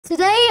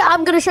Today,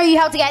 I'm going to show you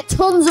how to get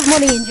tons of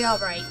money in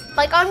Jailbreak.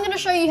 Like, I'm going to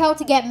show you how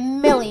to get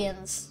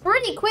millions.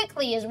 Pretty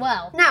quickly as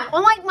well. Now,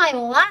 unlike my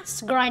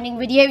last grinding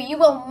video, you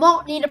will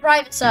not need a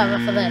private server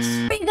for this.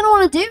 What you're going to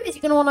want to do is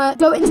you're going to want to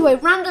go into a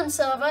random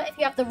server. If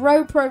you have the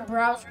RoPro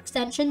browser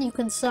extension, you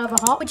can server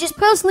hop, which is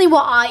personally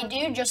what I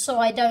do, just so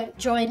I don't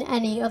join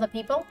any other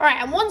people. All right,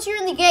 and once you're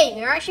in the game,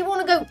 you actually want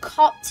to go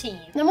cop team.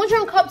 Then once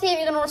you're on cop team,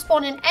 you're going to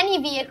respawn in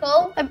any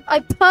vehicle. I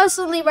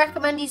personally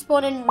recommend you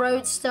spawn in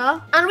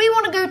Roadster. And we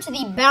want to go to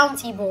the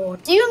bounty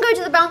board. So you can go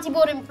to the bounty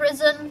board in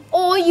prison,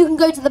 or you can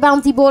go to the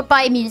bounty board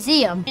by a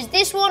museum. Is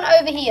this one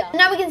over here.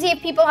 Now we can see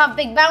if people have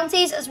big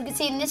bounties. As we can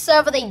see in this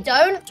server, they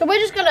don't. So we're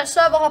just going to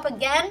server hop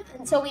again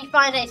until we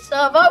find a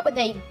server with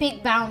a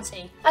big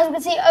bounty. As we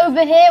can see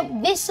over here,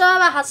 this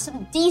server has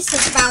some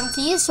decent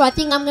bounties. So I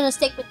think I'm going to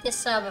stick with this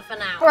server for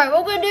now. All right,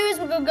 what we're going to do is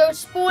we're going to go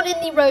spawn in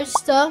the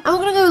Roadster. And we're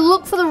going to go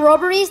look for the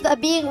robberies that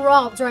are being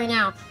robbed right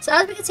now. So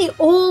as we can see,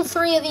 all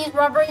three of these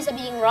robberies are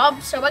being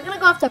robbed. So we're going to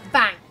go after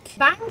bank.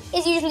 Bank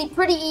is usually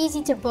pretty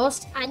easy to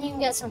bust, and you can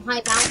get some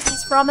high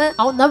bounties from it.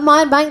 Oh, never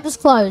mind, bank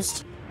just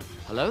closed.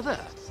 Hello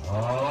there.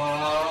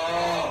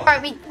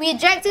 Alright, we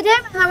ejected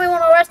him, and now we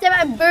want to arrest him,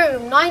 and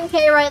boom,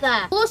 9k right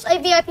there. Plus a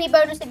VIP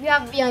bonus if you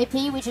have a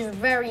VIP, which is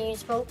very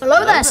useful.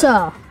 Hello there,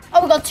 sir.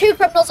 Oh, we've got two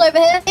criminals over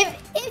here.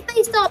 If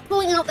they start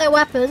pulling out their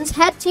weapons,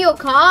 head to your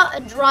car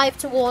and drive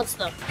towards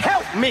them.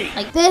 Help me!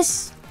 Like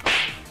this.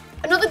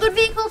 Another good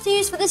vehicle to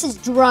use for this is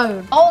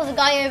drone. Oh, there's a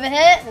guy over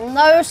here.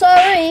 No,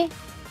 sorry.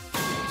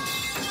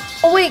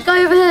 Oh, wait,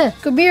 guy over here.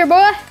 Come here,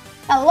 boy.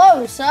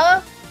 Hello,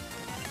 sir.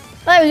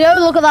 There we go.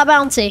 Look at that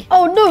bounty.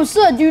 Oh, no,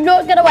 sir. Do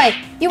not get away.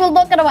 You will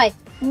not get away.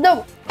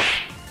 No.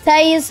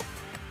 Tase.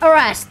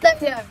 Arrest. There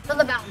we go.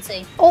 Another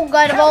bounty. Oh,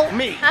 guidable.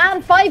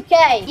 And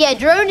 5k. Yeah,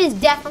 drone is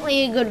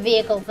definitely a good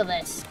vehicle for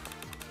this.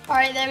 All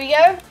right, there we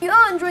go. If you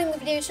are enjoying the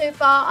video so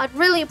far, I'd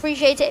really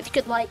appreciate it if you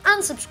could like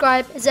and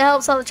subscribe, as it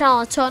helps out the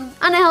channel a ton,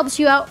 and it helps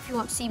you out if you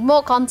want to see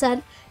more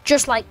content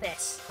just like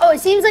this. Oh, it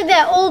seems like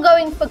they're all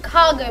going for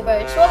cargo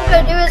boats. So what we're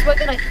going to do is we're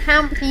going to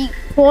camp the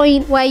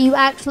point where you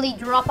actually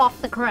drop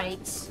off the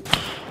crates.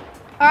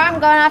 All right, I'm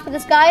going after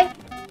this guy.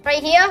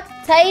 Right here.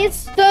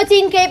 Tase.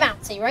 13k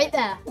bounty right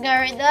there. Go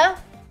right there.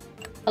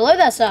 Hello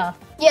there, sir.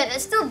 Yeah,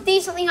 there's still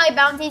decently high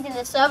bounties in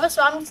this server,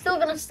 so I'm still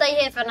going to stay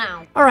here for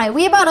now. All right,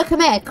 we're about to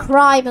commit a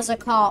crime as a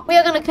cop. We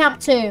are going to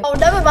camp too. Oh,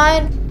 never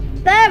mind.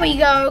 There we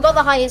go. Got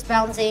the highest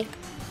bounty.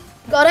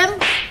 Got him.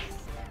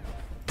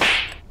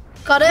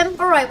 Got him.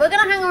 All right, we're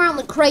going to hang around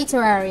the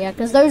crater area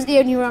because those are the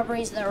only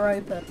robberies that are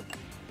open.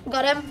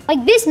 Got him.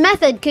 Like, this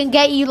method can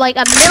get you like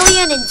 1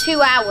 million in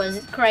 2 hours.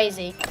 It's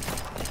crazy.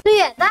 So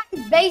yeah, that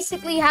is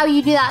basically how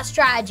you do that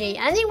strategy.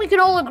 And I think we can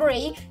all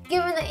agree,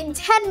 given that in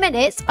 10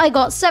 minutes, I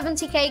got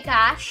 70k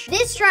cash,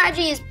 this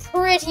strategy is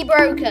pretty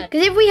broken.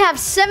 Because if we have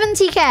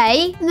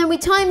 70k, and then we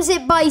times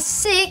it by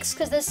 6,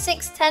 because there's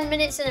 10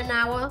 minutes in an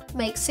hour,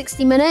 makes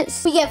 60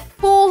 minutes, we get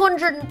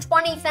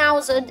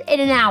 420,000 in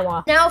an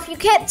hour. Now, if you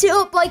kept it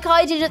up like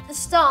I did at the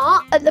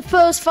start, at the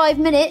first 5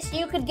 minutes,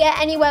 you could get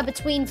anywhere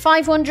between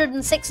 500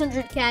 and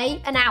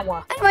 600k an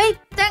hour. Anyway,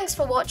 thanks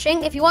for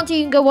watching. If you want to,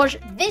 you can go watch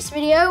this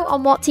video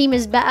on what team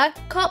is better,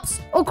 cops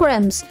or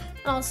crims.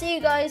 And I'll see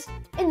you guys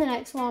in the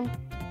next one.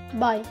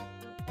 Bye.